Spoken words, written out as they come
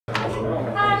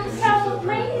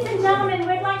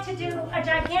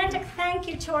gigantic thank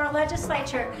you to our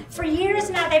legislature. For years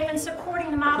now, they've been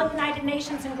supporting the Model United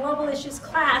Nations and Global Issues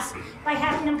class by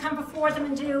having them come before them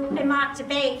and do a mock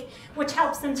debate, which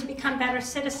helps them to become better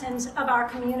citizens of our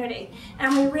community.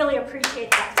 And we really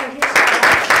appreciate that. So here's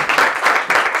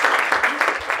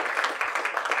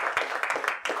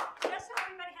just so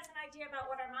everybody has an idea about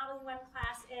what our Model UN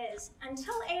class is.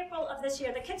 Until April of this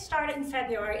year, the kids started in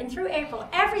February, and through April,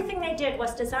 everything they did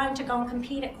was designed to go and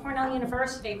compete at Cornell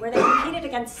University, where they competed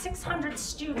against 600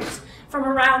 students from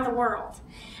around the world.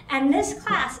 And this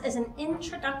class is an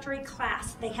introductory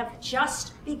class. They have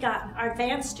just begun. Our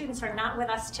advanced students are not with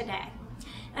us today.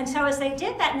 And so as they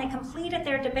did that and they completed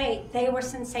their debate, they were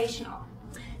sensational.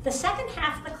 The second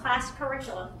half of the class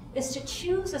curriculum is to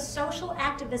choose a social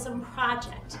activism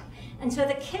project. And so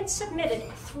the kids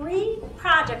submitted 3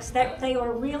 projects that they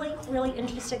were really, really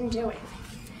interested in doing.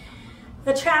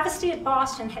 The travesty at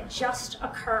Boston had just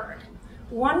occurred.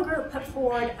 One group put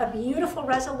forward a beautiful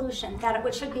resolution that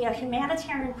it should be a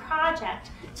humanitarian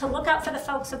project to look out for the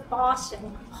folks of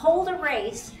Boston, hold a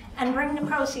race, and bring the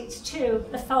proceeds to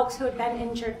the folks who had been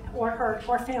injured or hurt,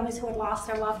 or families who had lost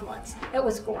their loved ones. It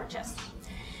was gorgeous.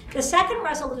 The second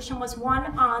resolution was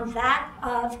one on that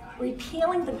of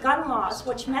repealing the gun laws,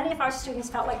 which many of our students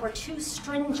felt like were too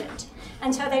stringent.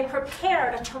 And so they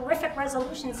prepared a terrific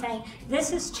resolution saying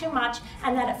this is too much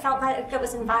and that it felt like it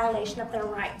was in violation of their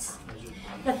rights.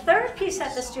 The third piece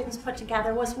that the students put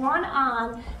together was one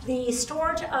on the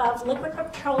storage of liquid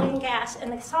petroleum gas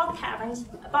in the salt caverns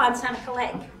on Seneca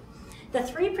Lake. The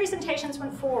 3 presentations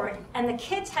went forward, and the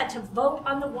kids had to vote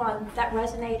on the one that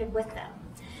resonated with them.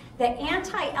 The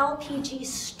anti-LPG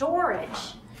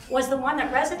storage was the one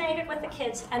that resonated with the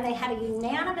kids, and they had a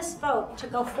unanimous vote to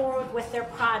go forward with their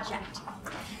project.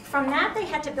 From that, they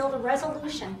had to build a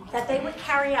resolution that they would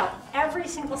carry out every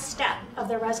single step of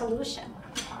their resolution.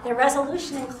 Their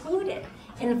resolution included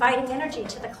inviting Inergy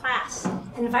to the class,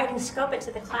 inviting Scopa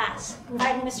to the class,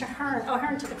 inviting Mr.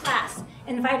 Hearn to the class,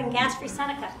 inviting Gas Free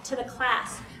Seneca to the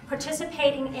class,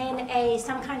 participating in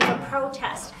some kind of a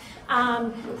protest,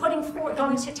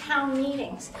 going to town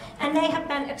meetings. And they have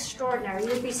been extraordinary. You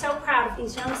would be so proud of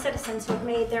these young citizens who have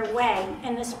made their way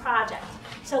in this project.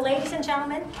 So ladies and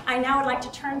gentlemen, I now would like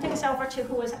to turn things over to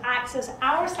who acts as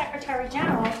our Secretary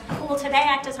General, who will today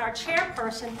act as our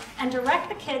chairperson and direct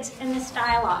the kids in this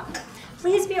dialogue.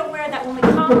 Please be aware that when we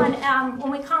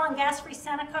call on Gas Free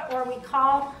Seneca or we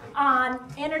call on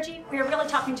Inergy, we are really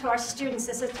talking to our students.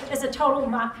 This is a total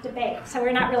mock debate, so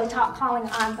we're not really calling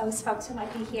on those folks who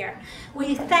might be here.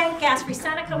 We thank Gas Free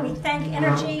Seneca, we thank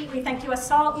Inergy, we thank US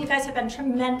Salt. You guys have been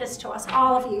tremendous to us,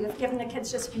 all of you. You've given the kids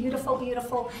just beautiful,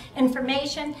 beautiful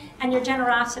information, and your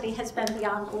generosity has been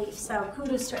beyond belief. So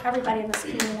kudos to everybody in this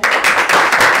community.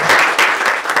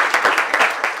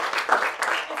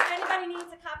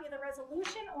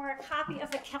 Resolution or a copy of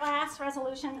the class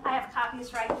resolution, I have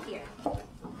copies right here.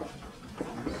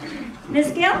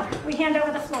 Ms. Gill, we hand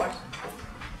over the floor.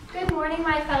 Good morning,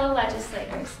 my fellow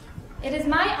legislators. It is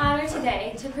my honor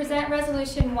today to present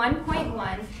Resolution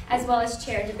 1.1 as well as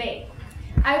chair debate.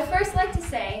 I would first like to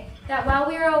say that while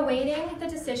we are awaiting the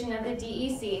decision of the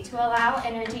DEC to allow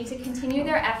Inergy to continue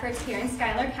their efforts here in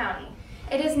Schuyler County,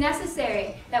 it is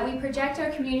necessary that we project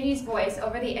our community's voice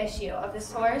over the issue of the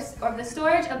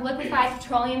storage of liquefied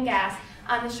petroleum gas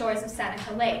on the shores of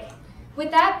Seneca Lake. With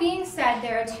that being said,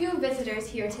 there are 2 visitors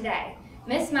here today,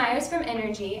 Ms. Myers from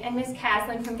Inergy and Ms.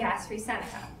 Caslin from Gas Free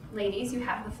Seneca. Ladies, you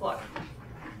have the floor.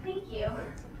 Thank you.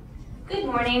 Good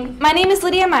morning. My name is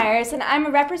Lydia Myers, and I'm a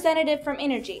representative from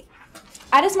Inergy.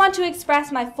 I just want to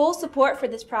express my full support for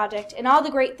this project and all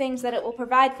the great things that it will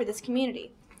provide for this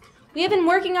community. We have been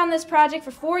working on this project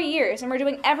for 4 years, and we're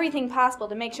doing everything possible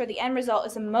to make sure the end result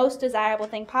is the most desirable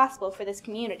thing possible for this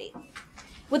community.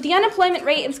 With the unemployment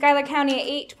rate in Schuyler County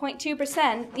at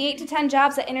 8.2%, the 8 to 10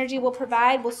 jobs that Inergy will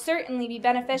provide will certainly be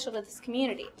beneficial to this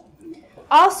community.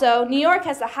 Also, New York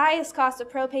has the highest cost of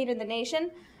propane in the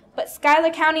nation, but Schuyler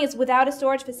County is without a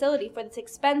storage facility for this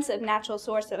expensive natural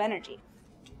source of energy.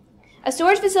 A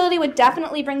storage facility would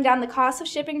definitely bring down the cost of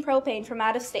shipping propane from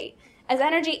out of state. As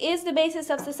energy is the basis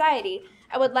of society,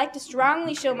 I would like to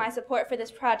strongly show my support for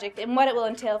this project and what it will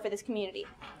entail for this community.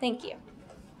 Thank you.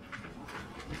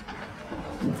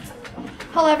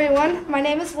 Hello everyone, my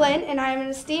name is Glen and I am an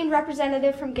esteemed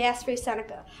representative from Gas Free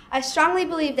Seneca. I strongly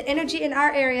believe that energy in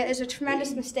our area is a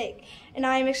tremendous mistake, and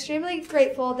I am extremely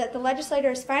grateful that the legislature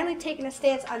has finally taken a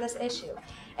stance on this issue.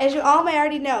 As you all may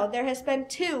already know, there has been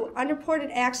 2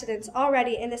 unreported accidents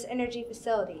already in this energy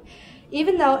facility,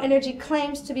 even though Inergy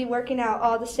claims to be working out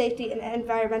all the safety and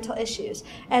environmental issues.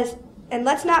 And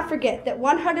let's not forget that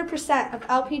 100% of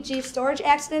LPG storage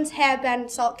accidents have been in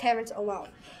salt caverns alone.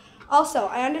 Also,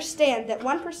 I understand that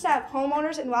 1% of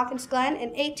homeowners in Watkins, Glen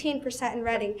and 18% in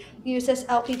Reading use this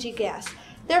LPG gas.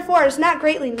 Therefore, it is not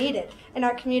greatly needed in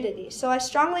our community. So I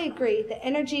strongly agree that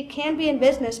energy can be in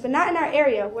business, but not in our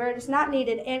area where it is not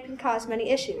needed and can cause many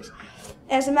issues.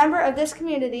 As a member of this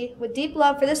community with deep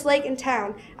love for this lake and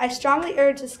town, I strongly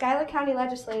urge the Schuyler County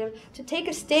Legislative to take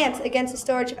a stance against the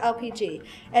storage of LPG,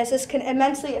 as this can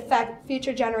immensely affect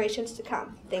future generations to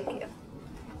come. Thank you.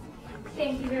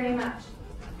 Thank you very much.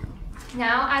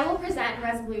 Now I will present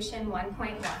Resolution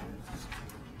 1.1,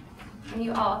 and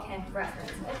you all can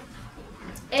reference it.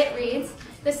 It reads,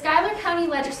 the Schuyler County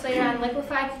Legislature on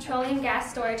liquefied petroleum gas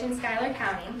storage in Schuyler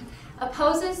County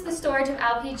opposes the storage of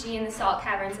LPG in the salt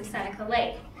caverns of Seneca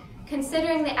Lake,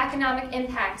 considering the economic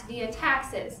impact via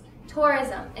taxes,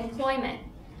 tourism, employment,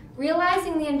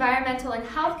 realizing the environmental and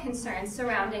health concerns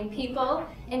surrounding people,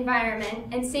 environment,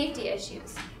 and safety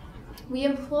issues. We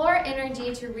implore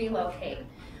Inergy to relocate,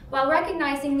 while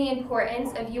recognizing the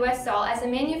importance of U.S. Salt as a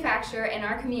manufacturer in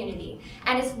our community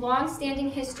and its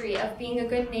long-standing history of being a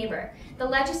good neighbor. The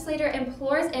legislature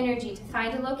implores Inergy to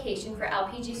find a location for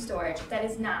LPG storage that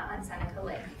is not on Seneca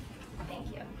Lake.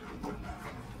 Thank you.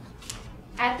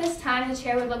 At this time, the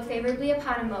chair would look favorably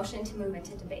upon a motion to move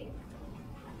into debate.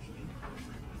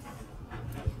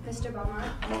 Mr. Beaumont?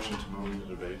 Motion to move into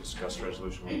debate, discuss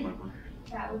resolution 1.1.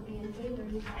 That would be in favor.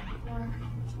 You have the floor.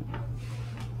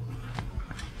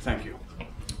 Thank you.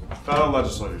 Fellow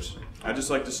legislators, I'd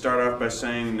just like to start off by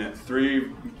saying that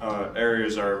three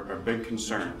areas are a big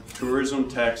concern: tourism,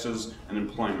 taxes, and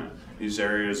employment. These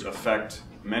areas affect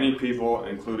many people,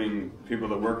 including people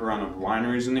that work around the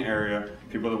wineries in the area,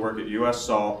 people that work at U.S.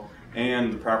 Salt,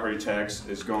 and the property tax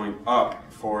is going up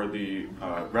for the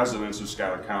residents of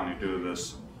Schuyler County due to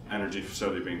this energy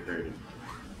facility being created.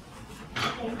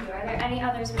 Thank you. Are there any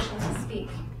others wishing to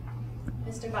speak?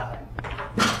 Mr. Butler.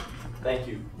 Thank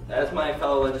you. As my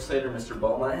fellow legislator, Mr.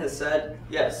 Beaumont, has said,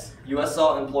 yes, U.S.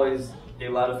 Salt employs a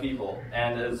lot of people,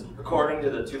 and as according to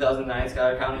the 2009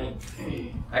 Schuyler County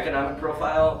economic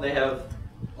profile, they have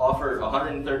offered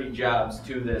 130 jobs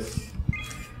to this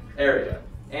area.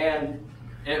 And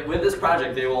with this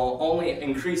project, they will only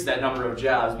increase that number of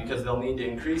jobs because they'll need to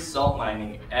increase salt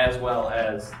mining as well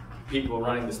as people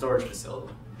running the storage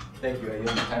facility. Thank you. I yield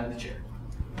the time to the chair.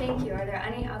 Thank you. Are there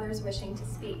any others wishing to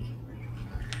speak?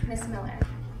 Ms. Miller.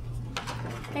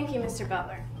 Thank you, Mr.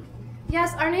 Butler.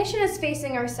 Yes, our nation is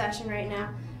facing a recession right now,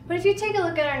 but if you take a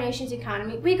look at our nation's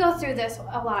economy, we go through this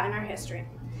a lot in our history.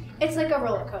 It's like a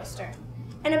roller coaster.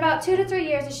 In about 2 to 3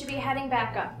 years, it should be heading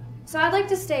back up. So I'd like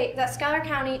to state that Schuyler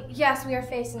County, yes, we are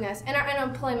facing this, and our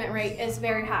unemployment rate is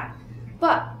very high.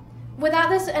 But without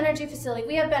this energy facility,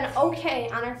 we have been okay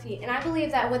on our feet, and I believe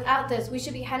that without this, we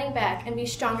should be heading back and be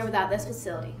stronger without this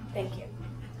facility. Thank you.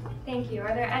 Thank you.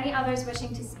 Are there any others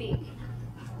wishing to speak?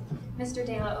 Mr.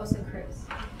 De La Osa Cruz.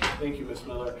 Thank you, Ms.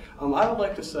 Miller. I would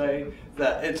like to say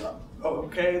that it's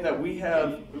okay that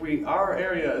our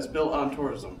area is built on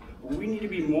tourism. We need to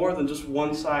be more than just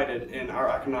one-sided in our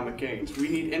economic gains. We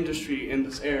need industry in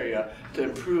this area to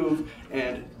improve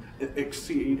and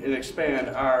exceed and expand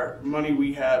our money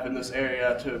we have in this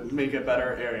area to make a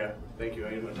better area. Thank you.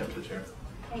 I yield my time to the chair.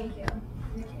 Thank you.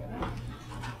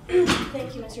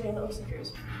 Thank you, Mr. De La Osa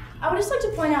Cruz. I would just like to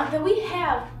point out that we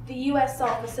have the U.S.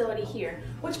 Salt facility here,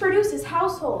 which produces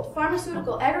household,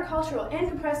 pharmaceutical, agricultural, and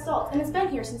compressed salts, and it's been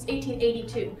here since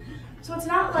 1882. So it's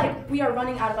not like we are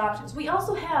running out of options. We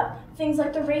also have things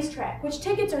like the racetrack, which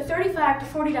tickets are $35 to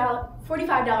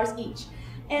 $45 each.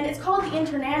 And it's called the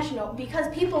International because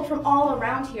people from all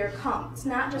around here come. It's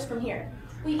not just from here.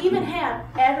 We even have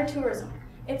agritourism.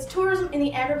 It's tourism in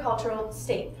the agricultural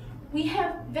state. We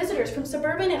have visitors from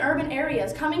suburban and urban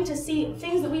areas coming to see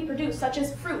things that we produce, such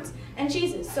as fruits and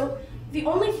cheeses. So the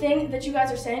only thing that you guys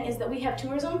are saying is that we have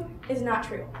tourism is not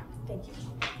true. Thank you.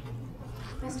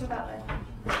 Mr. Butler.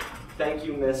 Thank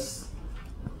you, Ms.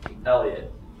 Elliott.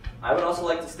 I would also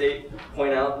like to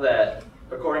point out that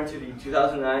according to the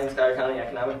 2009 Schuyler County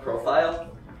Economic Profile,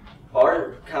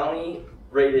 our county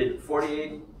rated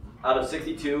 48 out of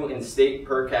 62 in state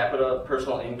per capita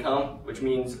personal income, which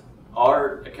means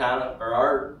our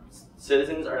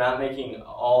citizens are not making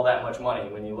all that much money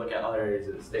when you look at other areas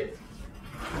of the state.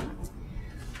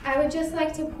 I would just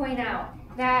like to point out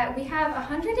that we have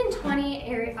 120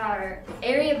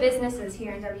 area businesses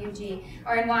here in WG,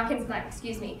 or in Watkins, Glen,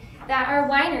 excuse me, that are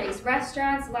wineries,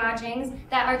 restaurants, lodgings,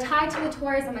 that are tied to the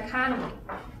tourism economy.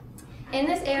 In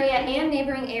this area and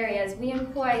neighboring areas, we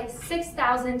employ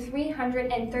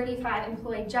 6,335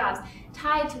 employed jobs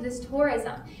tied to this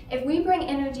tourism. If we bring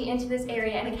energy into this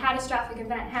area and a catastrophic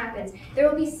event happens, there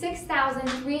will be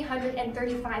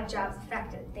 6,335 jobs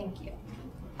affected. Thank you.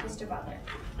 Mr. Butler.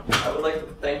 I would like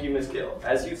to thank you, Ms. Gill.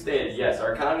 As you stated, yes,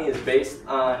 our county is based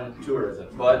on tourism,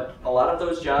 but a lot of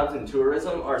those jobs in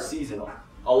tourism are seasonal.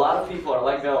 A lot of people are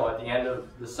let go at the end of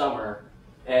the summer,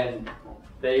 and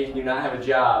they do not have a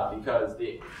job because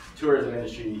the tourism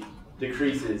industry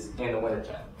decreases in the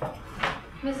wintertime.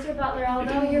 Mr. Butler,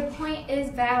 although your point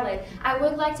is valid, I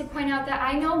would like to point out that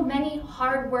I know many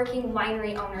hard-working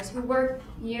winery owners who work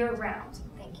year-round.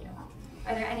 Thank you.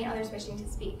 Are there any others wishing to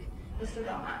speak? Mr.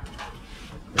 Belmont.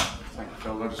 Thank you,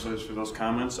 fellow legislators, for those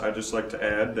comments. I'd just like to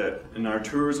add that in our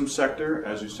tourism sector,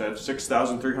 as you said,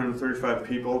 6,335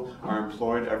 people are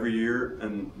employed every year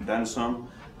and then some.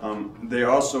 They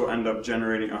also end up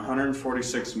generating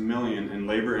 $146 million in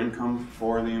labor income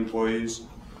for the employees.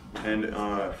 And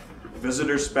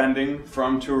visitor spending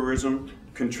from tourism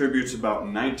contributes about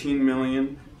 $19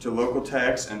 million to local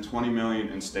tax and $20 million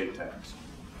in state tax.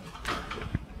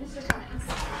 Mr.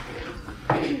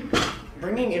 Cummings.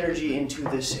 Bringing energy into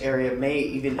this area may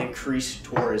even increase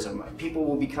tourism. People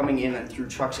will be coming in through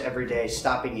trucks every day,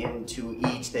 stopping in to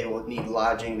eat. They will need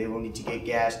lodging. They will need to get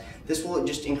gas. This will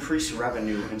just increase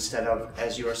revenue instead of,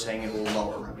 as you are saying, it will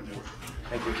lower revenue.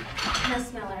 Thank you.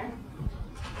 Ms. Miller.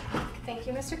 Thank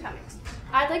you, Mr. Cummings.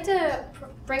 I'd like to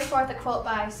bring forth a quote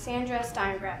by Sandra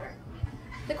Steingraber.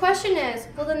 The question is,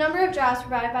 will the number of jobs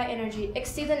provided by energy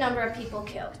exceed the number of people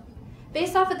killed?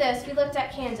 Based off of this, we looked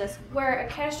at Kansas, where a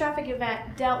catastrophic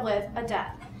event dealt with a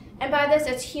death. And by this,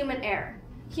 it's human error.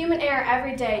 Human error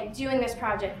every day doing this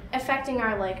project, affecting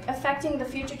our lake, affecting the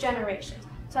future generations.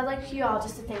 So I'd like you all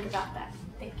just to think about that.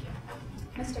 Thank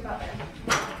you. Mr. Butler.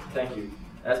 Thank you.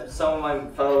 As some of my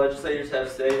fellow legislators have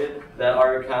stated, that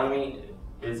our economy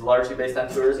is largely based on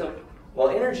tourism. Well,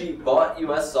 Inergy bought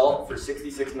U.S. Salt for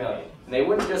 $66 million. And they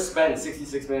wouldn't just spend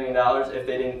 $66 million if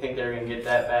they didn't think they were going to get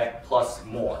that back plus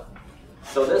more.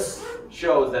 So this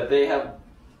shows that they have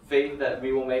faith that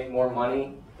we will make more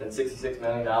money than $66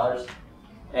 million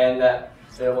and that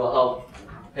it will help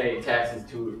pay taxes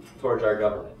towards our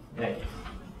government. Thank you.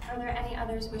 Are there any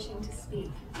others wishing to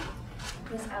speak?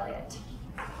 Ms. Elliott.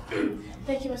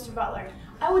 Thank you, Mr. Butler.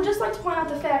 I would just like to point out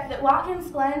the fact that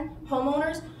Watkins, Glen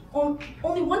homeowners,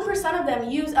 only 1% of them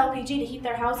use LPG to heat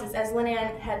their houses, as Lynn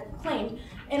Ann had claimed,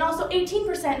 and also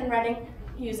 18% in Reading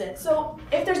use it. So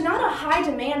if there's not a high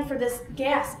demand for this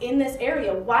gas in this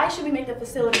area, why should we make the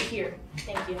facility here?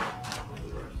 Thank you.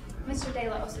 Mr.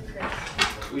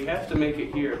 todayâs. We have to make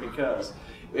it here because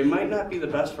it might not be the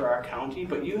best for our county,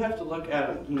 but you have to look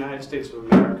at the United States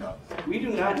of America. We do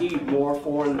not need more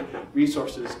foreign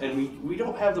resources, and we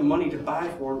don't have the money to buy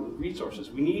foreign resources.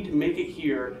 We need to make it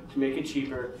here to make it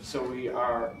cheaper so we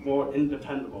are more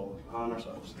independent on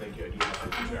ourselves. Thank you.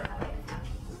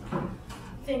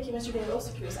 Thank you, Mr.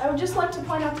 todayâs. I would just like to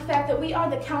point out the fact that we are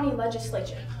the county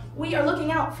legislature. We are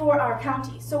looking out for our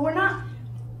county. So we're not,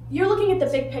 you're looking at the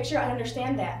big picture, I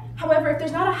understand that. However, if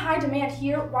there's not a high demand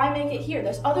here, why make it here?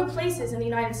 There's other places in the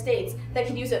United States that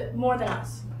could use it more than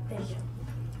us. Thank you.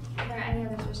 Are there any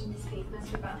others wishing to speak?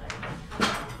 Mr.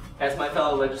 Butler. As my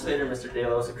fellow legislator, Mr.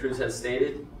 todayâs has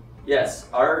stated, yes,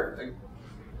 our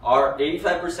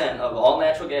 85% of all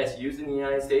natural gas used in the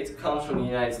United States comes from the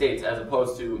United States as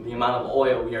opposed to the amount of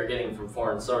oil we are getting from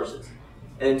foreign sources.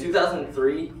 And in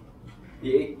 2003,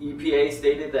 the EPA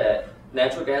stated that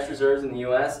natural gas reserves in the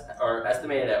U.S. are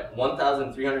estimated at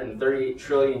 1,338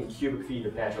 trillion cubic feet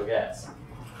of natural gas.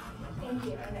 Thank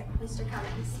you. Mr.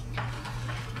 Cummings.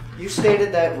 You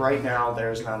stated that right now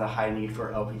there's not a high need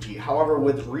for LPG. However,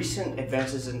 with recent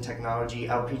advances in technology,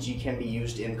 LPG can be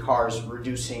used in cars,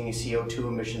 reducing CO2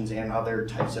 emissions and other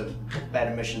types of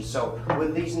bad emissions. So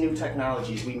with these new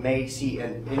technologies, we may see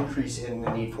an increase in the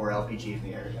need for LPG in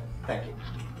the area. Thank you.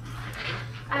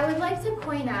 I would like to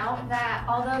point out that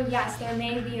although yes, there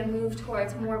may be a move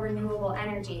towards more renewable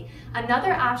energy,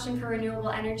 another option for renewable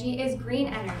energy is green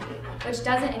energy, which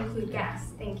doesn't include gas.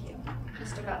 Thank you.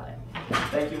 Mr. Butler.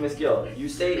 Thank you, Ms. Gill.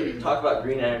 You talk about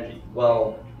green energy.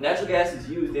 Well, natural gas is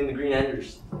used in the green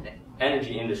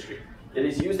energy industry. It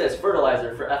is used as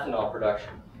fertilizer for ethanol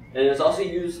production. And it is also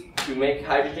used to make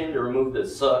hydrogen to remove the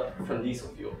soot from diesel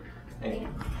fuel. Thank you.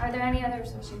 Are there any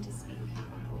others wishing to speak?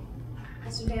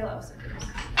 Mr. todayâs.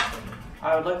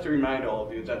 I would like to remind all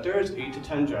of you that there is 8 to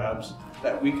 10 jobs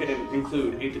that we could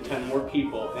include 8 to 10 more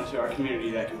people into our community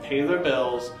that can pay their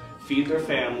bills, feed their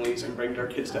families, and bring their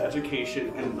kids to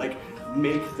education, and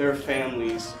make their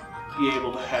families be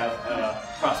able to have a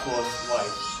prosperous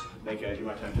life. Thank you. I do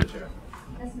my time to chair.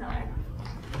 Ms. Miller.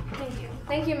 Thank you.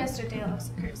 Thank you, Mr. todayâs.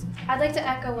 I'd like to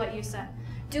echo what you said.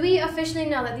 Do we officially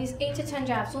know that these 8 to 10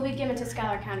 jobs will be given to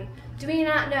Schuyler County? Do we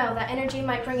not know that Energy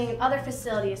might bring in other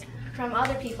facilities from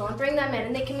other people and bring them in,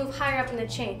 and they can move higher up in the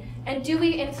chain? And do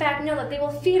we, in fact, know that they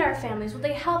will feed our families? Will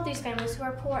they help these families who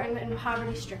are poor and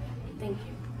poverty-stricken? Thank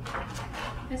you.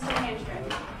 Mr. Hamstring.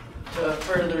 To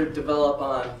further develop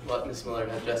on what Ms. Miller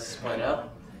had just pointed out,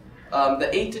 the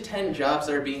 8 to 10 jobs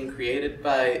that are being created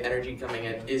by energy coming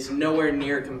in is nowhere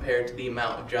near compared to the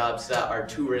amount of jobs that our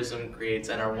tourism creates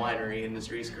and our winery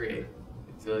industries create.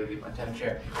 So I'll give my time to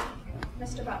chair.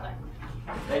 Mr. Butler.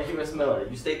 Thank you, Ms. Miller.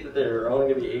 You state that there are only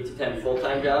going to be 8 to 10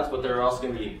 full-time jobs, but there are also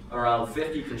going to be around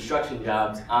 50 construction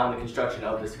jobs on the construction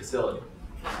of this facility.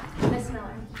 Ms.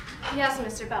 Miller. Yes,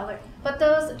 Mr. Butler, but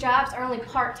those jobs are only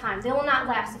part-time. They will not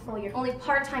last a full year, only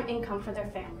part-time income for their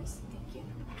families. Thank you.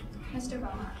 Mr.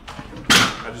 Beaumont.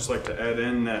 I'd just like to add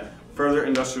in that further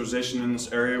industrialization in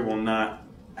this area will not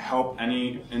help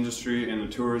any industry in the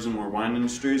tourism or wine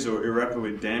industries. It will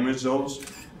irreparably damage those,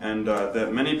 and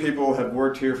that many people have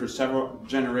worked here for several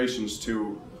generations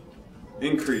to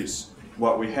increase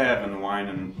what we have in the wine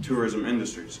and tourism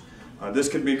industries. This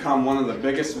could become one of the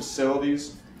biggest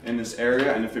facilities in this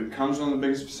area, and if it becomes one of the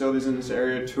biggest facilities in this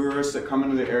area, tourists that come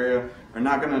into the area are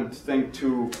not going to think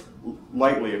too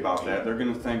lightly about that. They're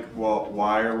going to think, well,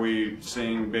 why are we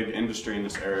seeing big industry in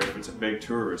this area if it's a big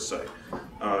tourist site?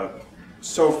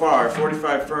 So far,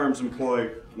 45 firms employ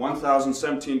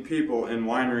 1,017 people in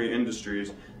winery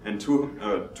industries, and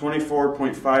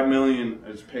 24.5 million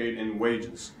is paid in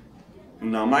wages.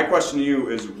 Now, my question to you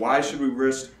is, why should we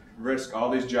risk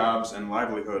all these jobs and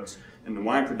livelihoods in the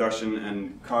wine production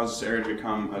and cause this area to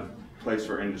become a place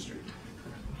for industry?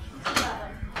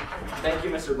 Thank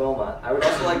you, Mr. Beaumont. I would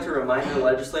also like to remind the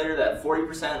legislator that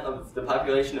 40% of the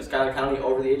population of Schuyler County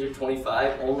over the age of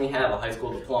 25 only have a high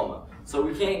school diploma. So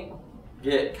we can't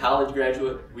get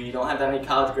we don't have that many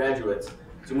college graduates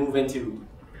to move into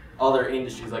other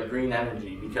industries like green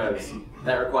energy, because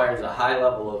that requires a high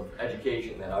level of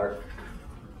education that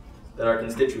our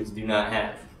constituents do not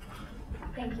have.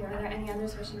 Thank you. Are there any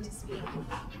others wishing to speak?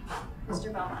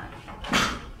 Mr. Beaumont.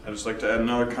 I'd just like to add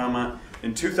another comment.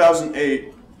 In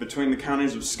 2008, between the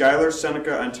counties of Schuyler,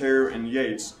 Seneca, Ontario, and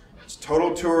Yates,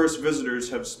 total tourist visitors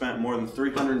have spent more than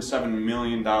 $307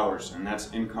 million, and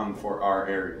that's income for our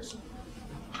areas.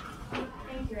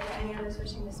 Thank you. Are there any others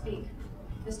wishing to speak?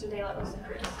 Mr. De La Rosa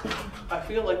Cruz. I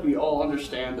feel like we all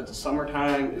understand that the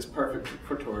summertime is perfect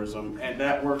for tourism, and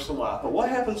that works a lot. But what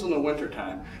happens in the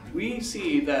wintertime? We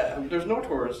see that there's no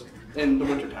tourists in the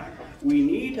wintertime. We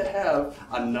need to have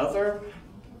another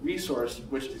resource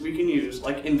which we can use,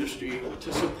 like industry,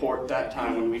 to support that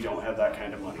time when we don't have that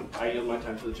kind of money. I yield my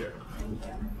time to the chair. Thank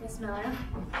you. Ms. Miller.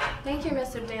 Thank you,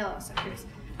 Mr. De La Cruz.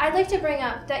 I'd like to bring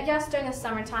up that yes, during the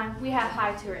summertime we have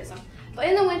high tourism, but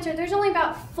in the winter there's only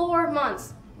about 4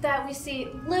 months that we see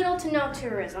little to no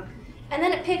tourism, and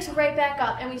then it picks right back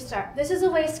up and we start. This is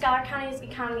the way Schuyler County's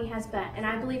economy has been, and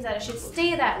I believe that it should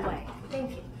stay that way.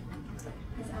 Thank you.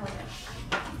 Ms. Elliott.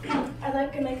 I'd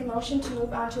like to make a motion to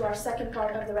move on to our second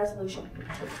part of the resolution.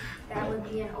 That would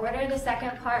be in order. The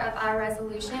second part of our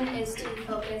resolution is to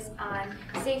focus on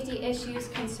safety issues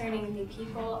concerning the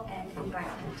people and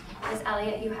environment. Ms.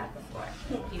 Elliott, you have the floor.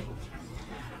 Thank you.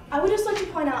 I would just like to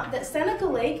point out that Seneca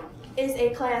Lake is a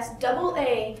Class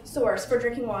AA source for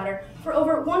drinking water for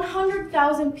over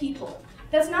 100,000 people.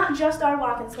 That's not just our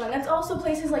Watkins, Glen, that's also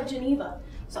places like Geneva.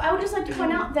 So I would just like to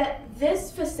point out that this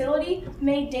facility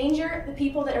may endanger the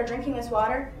people that are drinking this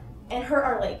water and hurt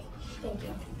our lake. Thank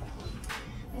you.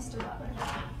 Mr. Butler.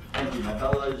 Thank you, my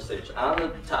fellow legislators. On the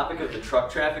topic of the truck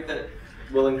traffic that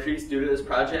will increase due to this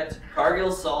project,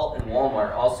 Cargill, Salt, and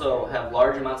Walmart also have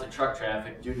large amounts of truck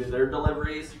traffic due to their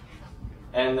deliveries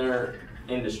and their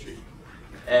industry.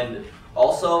 And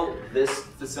also, this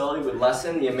facility would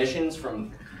lessen the emissions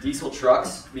from diesel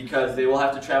trucks because they will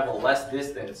have to travel less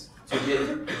distance to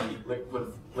get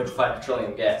liquefied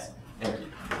petroleum gas. Thank you.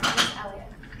 Ms. Elliott.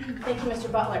 Thank you, Mr.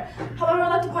 Butler. However, I'd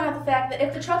like to point out the fact that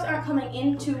if the trucks aren't coming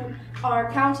into our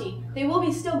county, they will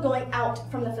be still going out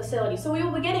from the facility. So we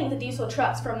will be getting the diesel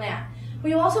trucks from that.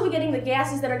 We will also be getting the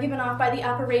gases that are given off by the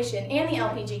operation and the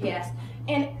LPG gas.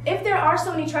 And if there are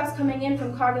so many trucks coming in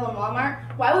from Cargill and Walmart,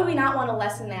 why would we not want to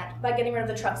lessen that by getting rid of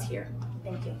the trucks here?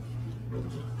 Thank you.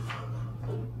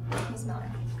 Ms. Miller.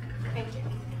 Thank you.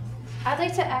 I'd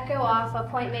like to echo off a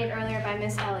point made earlier by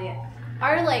Ms. Elliott.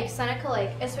 Our lake, Seneca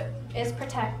Lake, is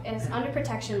under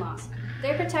protection laws.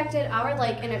 They protected our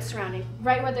lake and its surrounding,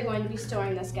 right where they're going to be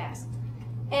storing this gas.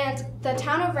 And the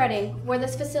town of Reading, where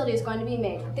this facility is going to be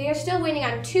made, they are still waiting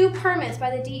on 2 permits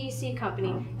by the DEC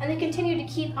company, and they continue to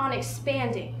keep on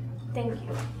expanding. Thank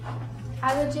you.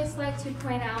 I would just like to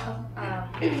point out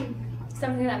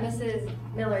something that Mrs.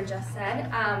 Miller just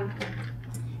said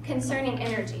concerning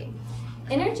energy.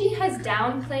 Inergy has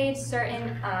downplayed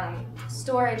certain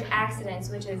storage accidents,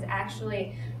 which is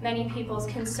actually many people's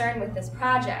concern with this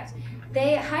project.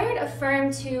 They hired a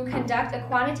firm to conduct a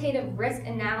quantitative risk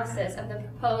analysis of the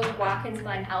proposed Watkins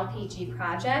Glen LPG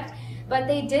project, but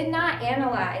they did not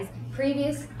analyze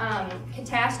previous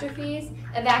catastrophes,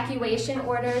 evacuation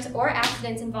orders, or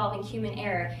accidents involving human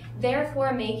error,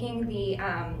 therefore making the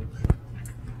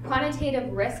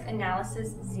quantitative risk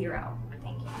analysis 0.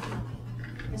 Thank you.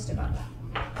 Mr. Butler.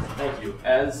 Thank you.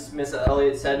 As Ms.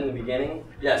 Elliott said in the beginning,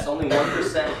 yes, only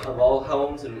 1% of all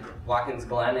homes in Watkins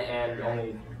Glen and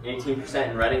only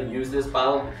 18% in Reading use this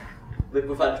bottled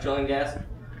liquefied petroleum gas,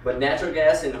 but natural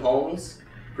gas in homes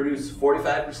produce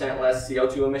 45% less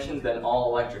CO2 emissions than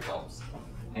all electric homes.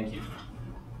 Thank you.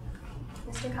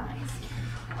 Mr. Cummings.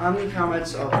 On the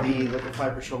comments of the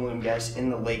liquefied petroleum gas in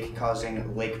the lake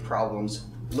causing lake problems,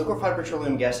 liquefied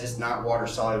petroleum gas is not water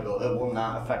soluble. It will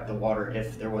not affect the water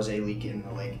if there was a leak in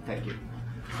the lake. Thank you.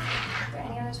 Are there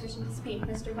any others wishing to speak?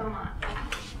 Mr. Beaumont.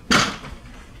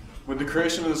 With the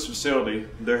creation of this facility,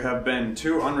 there have been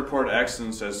 2 unreported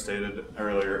accidents as stated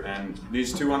earlier, and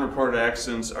these 2 unreported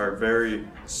accidents are very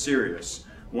serious.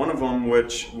 One of them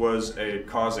which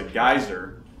caused a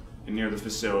geyser near the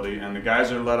facility, and the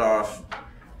geyser let off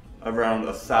around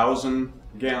 1,000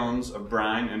 gallons of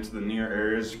brine into the near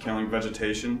areas, killing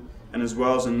vegetation, and as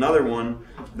well as another one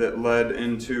that led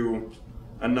into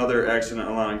another accident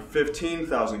allowing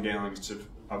 15,000 gallons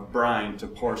of brine to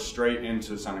pour straight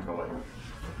into Seneca Lake.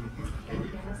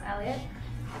 Ms. Elliott.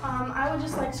 I would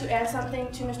just like to add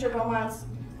something to Mr. Beaumont's.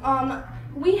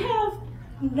 We have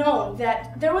known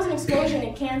that there was an explosion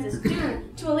in Kansas due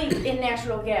to a leak in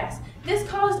natural gas. This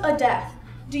caused a death.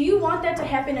 Do you want that to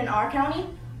happen in our county?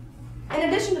 In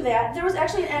addition to that, there was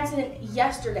actually an accident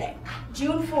yesterday,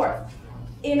 June 4th,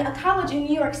 in a college in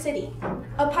New York City.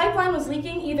 A pipeline was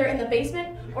leaking either in the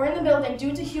basement or in the building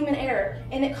due to human error,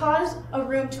 and it caused a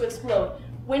room to explode.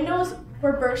 Windows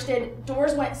were bursted,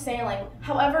 doors went sailing.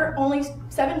 However, only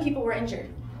 7 people were injured.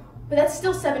 But that's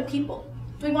still 7 people.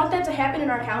 Do we want that to happen in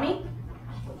our county?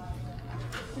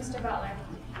 Mr. Butler.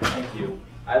 Thank you.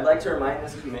 I'd like to remind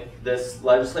this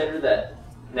legislator that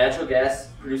natural gas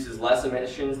produces less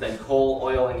emissions than coal,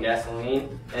 oil, and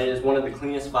gasoline, and it is one of the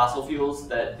cleanest fossil fuels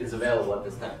that is available at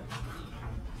this time.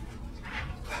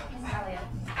 Ms. Elliott.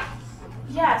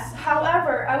 Yes,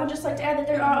 however, I would just like to add that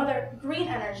there are other green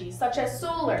energies, such as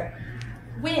solar,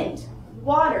 wind,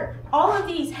 water. All of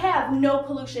these have no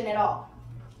pollution at all.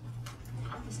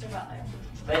 Mr. Butler.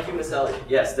 Thank you, Ms. Elliott.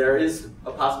 Yes, there is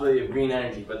a possibility of green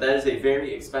energy, but that is a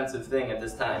very expensive thing at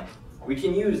this time. We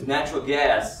can use natural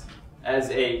gas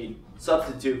as a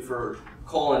substitute for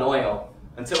coal and oil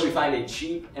until we find a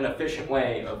cheap and efficient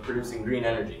way of producing green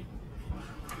energy.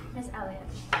 Ms. Elliott.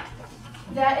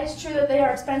 That is true that they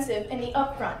are expensive in the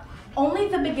upfront. Only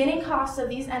the beginning costs of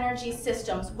these energy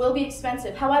systems will be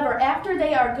expensive. However, after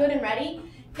they are good and ready,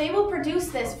 they will produce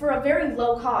this for a very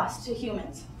low cost to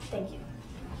humans. Thank you.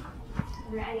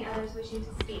 Are there any others wishing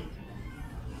to speak?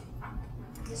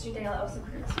 Mr. todayâs.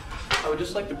 I would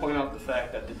just like to point out the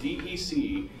fact that the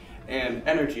DEC and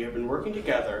Energy have been working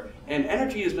together, and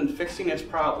Energy has been fixing its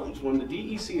problems. When the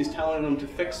DEC is telling them to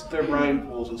fix their brine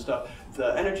pools and stuff,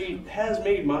 the Energy has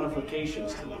made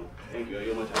modifications to them. Thank you. I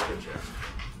yield my time to the chair.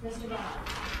 Mr. Bond.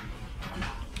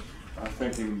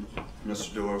 Thanking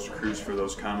Mr. DeLos-Cruz for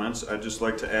those comments. I'd just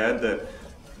like to add that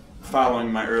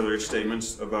following my earlier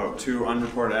statements about 2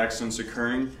 unreported accidents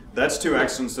occurring, that's 2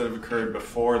 accidents that have occurred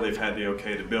before they've had the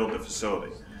okay to build the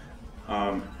facility.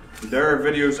 There are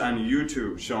videos on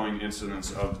YouTube showing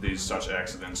incidents of these such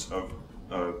accidents of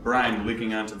brine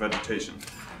leaking onto vegetation.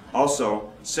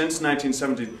 Also, since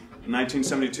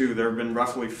 1972, there have been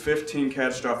roughly 15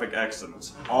 catastrophic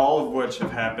accidents, all of which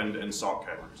have happened in salt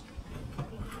caverns.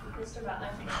 Mr. Butler.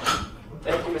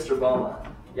 Thank you, Mr. Beaumont.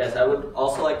 Yes, I would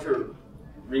also like to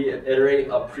reiterate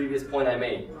a previous point I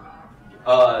made.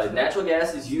 Natural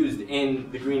gas is used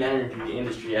in the green energy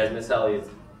industry,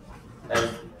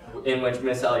 in which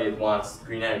Miss Elliott wants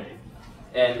green energy.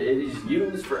 And it is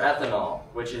used for ethanol,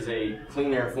 which is a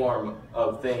cleaner form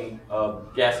of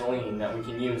gasoline that we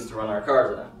can use to run our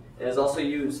cars on. It is also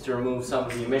used to remove some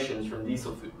of the emissions from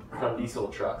diesel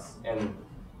trucks, and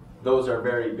those are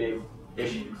very big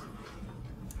issues.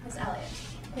 Ms. Elliott.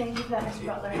 Thank you for that, Mr.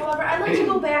 Butler. However, I'd like to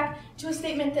go back to a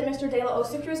statement that Mr.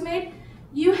 DeLaOsa-Cruz made.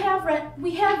 We have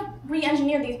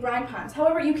re-engineered these brine ponds.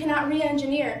 However, you cannot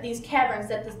re-engineer these caverns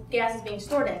that this gas is being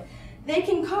stored in. They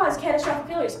can cause catastrophic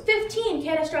failures. 15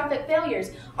 catastrophic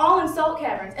failures, all in salt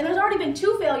caverns. And there's already been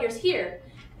 2 failures here.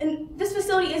 And this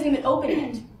facility isn't even open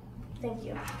yet. Thank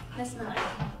you. Ms. Miller.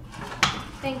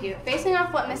 Thank you. Basing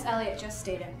off what Ms. Elliott just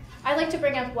stated, I'd like to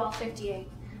bring up well 58.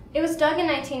 It was dug in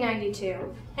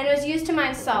 1992, and it was used to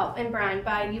mine salt and brine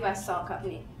by U.S. Salt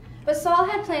Company. But Salt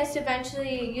had plans to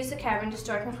eventually use the cavern to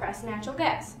store compressed natural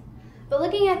gas. But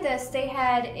looking at this, they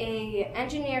had an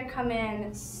engineer come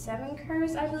in, 7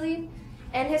 curves, I believe,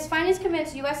 and his findings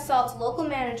convinced U.S. Salt's local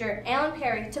manager, Alan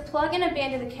Perry, to plug and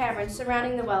abandon the cavern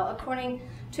surrounding the well, according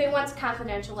to a once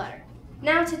confidential letter.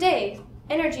 Now today,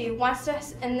 Inergy wants to,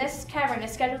 and this cavern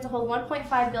is scheduled to hold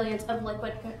 1.5 billion of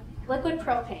liquid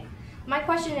propane. My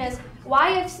question is,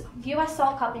 why, if U.S.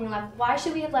 Salt Company left, why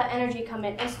should we have let Inergy come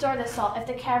in and store the salt if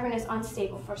the cavern is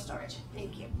unstable for storage?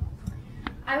 Thank you.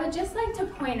 I would just like to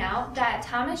point out that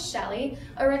Thomas Shelley,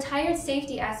 a retired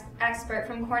safety expert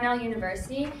from Cornell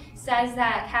University, says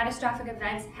that catastrophic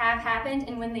events have happened,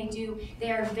 and when they do,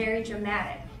 they are very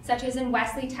dramatic, such as in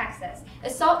Wesley, Texas. A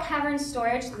salt cavern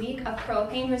storage leak of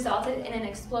propane resulted in an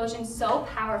explosion so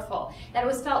powerful that it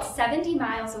was felt 70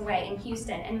 miles away in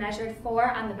Houston and measured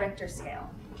 4 on the Richter scale.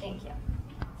 Thank you.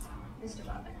 Mr.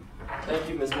 Butler. Thank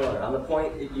you, Ms. Miller. On the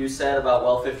point you said about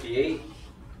well 58,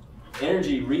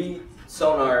 Inergy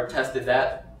sonar tested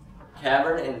that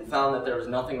cavern and found that there was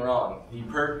nothing wrong. The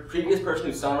previous person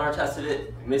who sonar tested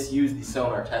it misused the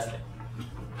sonar testing.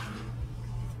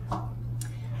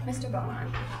 Mr.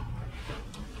 Beaumont.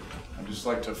 I'd just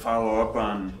like to follow up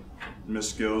on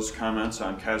Ms. Gill's comments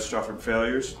on catastrophic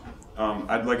failures.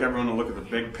 I'd like everyone to look at the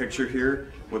big picture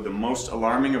here with the most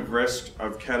alarming of risks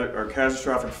of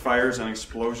catastrophic fires and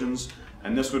explosions,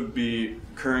 and this would be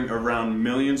occurring around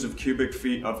millions of cubic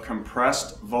feet of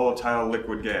compressed volatile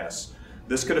liquid gas.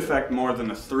 This could affect more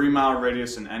than a 3-mile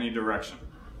radius in any direction.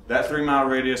 That 3-mile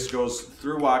radius goes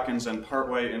through Watkins and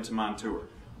partway into Montour.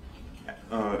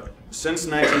 Since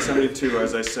 1972,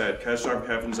 as I said, catastrophic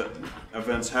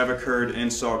events have occurred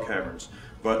in salt caverns.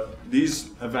 But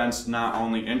these events not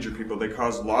only injure people, they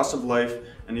cause loss of life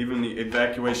and even the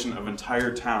evacuation of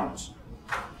entire towns.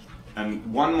 And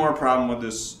one more problem with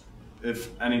this,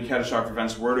 if any catastrophic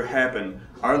events were to happen,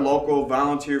 our local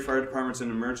volunteer fire departments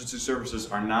and emergency services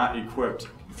are not equipped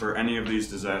for any of these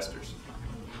disasters.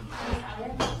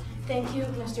 Thank you,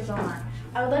 Mr. Beaumont.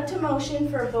 I would like to motion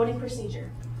for a voting procedure.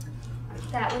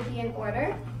 That would be in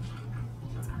order.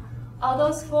 All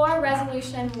those for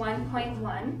Resolution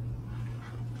 1.1.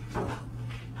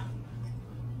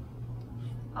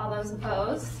 All those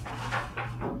opposed?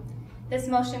 This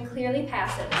motion clearly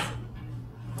passes.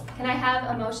 Can I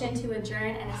have a motion to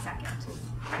adjourn and a second?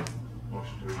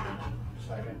 Motion to adjourn.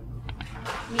 Second.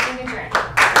 Meeting adjourned.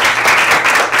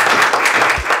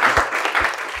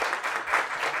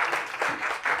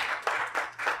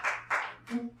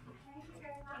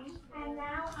 And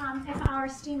now, if our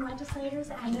esteemed legislators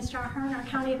and Mr. Ahern, our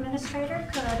county administrator,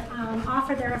 could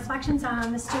offer their reflections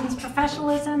on the students'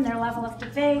 professionalism, their level of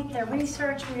debate, their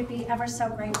research, we would be ever so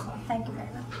grateful. Thank you very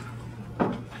much.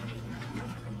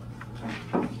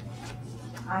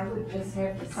 I would just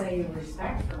have to say your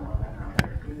respect for one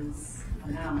another is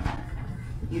phenomenal.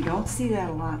 You don't see that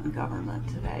a lot in government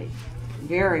today.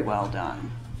 Very well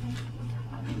done.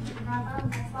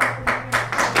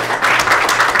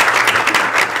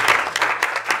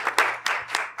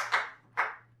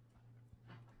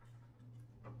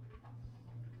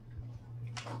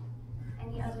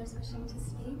 Any others wishing to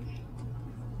speak?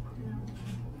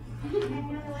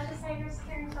 Any other legislators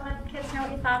here to let the kids know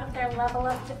what you thought of their level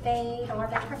of debate or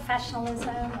their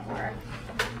professionalism or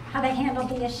how they handled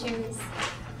the issues?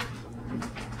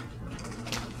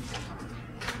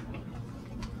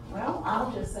 Well,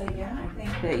 I'll just say again, I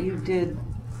think that you did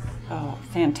a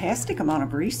fantastic amount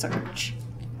of research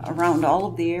around all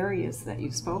of the areas that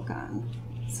you spoke on.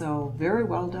 So very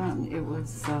well done. It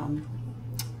was,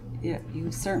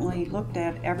 you certainly looked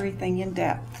at everything in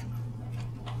depth.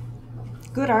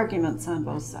 Good arguments on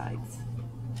both sides.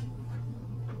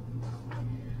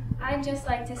 I'd just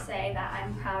like to say that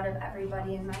I'm proud of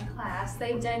everybody in my class.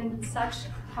 They've done such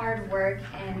hard work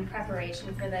in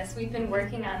preparation for this. We've been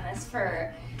working on this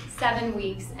for 7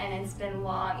 weeks, and it's been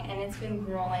long and it's been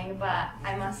grueling, but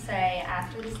I must say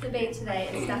after this debate today,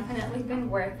 it's definitely been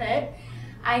worth it.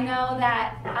 I know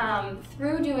that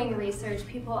through doing research,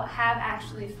 people have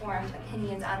actually formed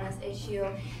opinions on this issue,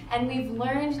 and we've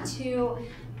learned to,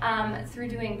 through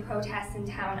doing protests in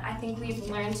town, I think we've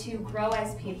learned to grow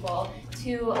as people,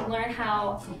 to learn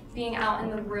how being out in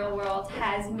the real world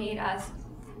has made us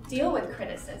deal with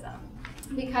criticism,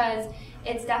 because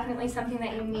it's definitely something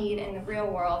that you need in the real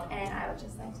world, and I would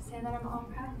just like to say that I'm all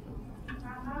proud of you.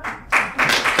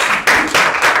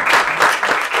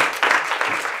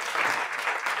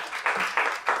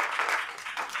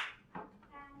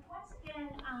 And once again,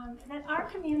 that our our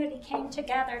community came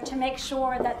together to make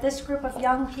sure that this group of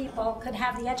young people could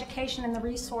have the education and the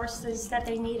resources that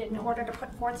they needed in order to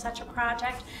put forth such a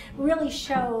project really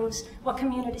shows what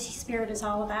community spirit is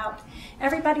all about.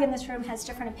 Everybody in this room has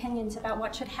different opinions about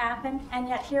what should happen, and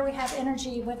yet here we have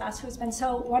Inergy with us, who's been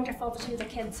so wonderful to the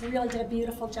kids. They really did a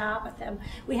beautiful job with them.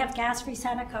 We have Gas Free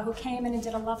Seneca, who came in and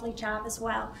did a lovely job as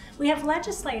well. We have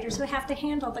legislators who have to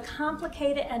handle the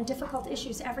complicated and difficult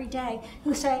issues every day,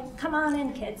 who say, come on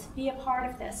in, kids, be a part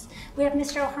of this. We have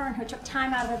Mr. O'Hearn, who took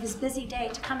time out of his busy day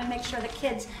to come and make sure the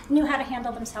kids knew how to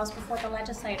handle themselves before the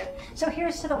legislator. So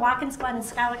here's to the Watkins, Glen, and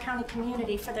Schuyler County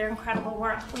community for their incredible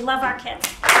work. We love our kids.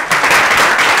 And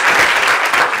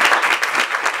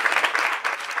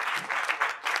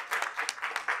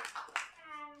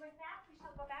with that, we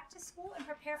shall go back to school and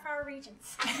prepare for our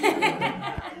regents.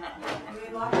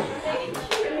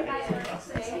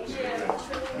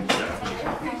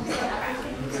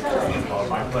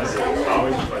 My pleasure.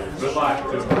 Always a pleasure. Good luck.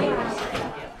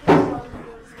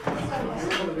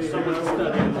 Someone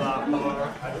studying a lot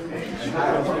more.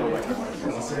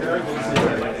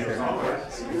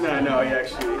 No, he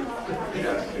actually.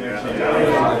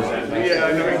 Yeah, I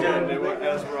know he did. It wasn't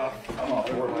as rough.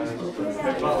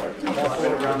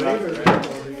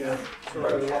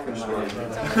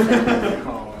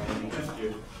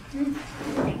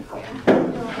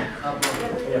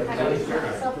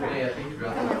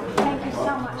 Thank you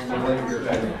so much.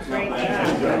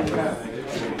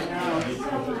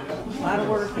 A lot of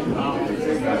work.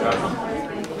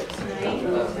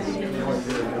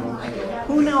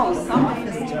 Who knows? Some of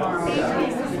this tomorrow.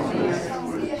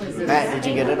 Matt, did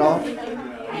you get it all?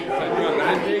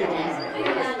 Thank you.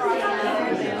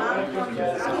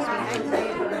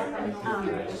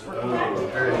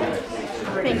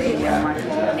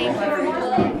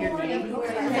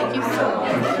 Thank you so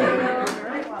much.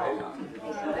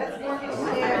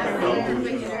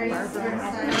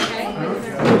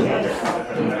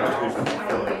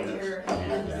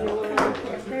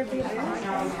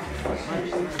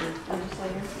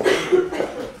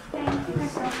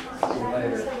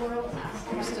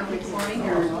 You're still recording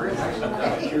or?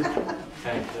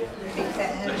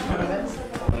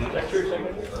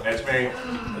 That's me.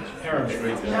 Aaron's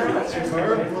right there. I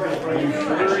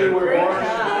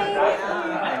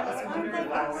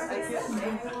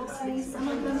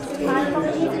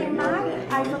believe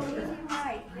you're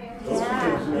right.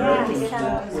 Yeah.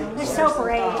 They're so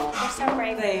brave. They're so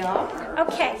brave. They are.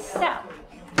 Okay, so.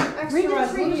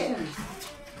 Resolution.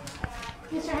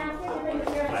 Mr. Hampton, Of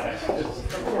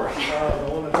course. The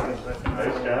one that's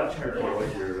nice job.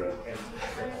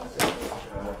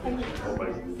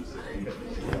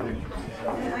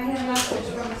 I had a message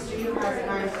from Mr. Uhart at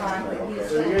 9 o'clock that he's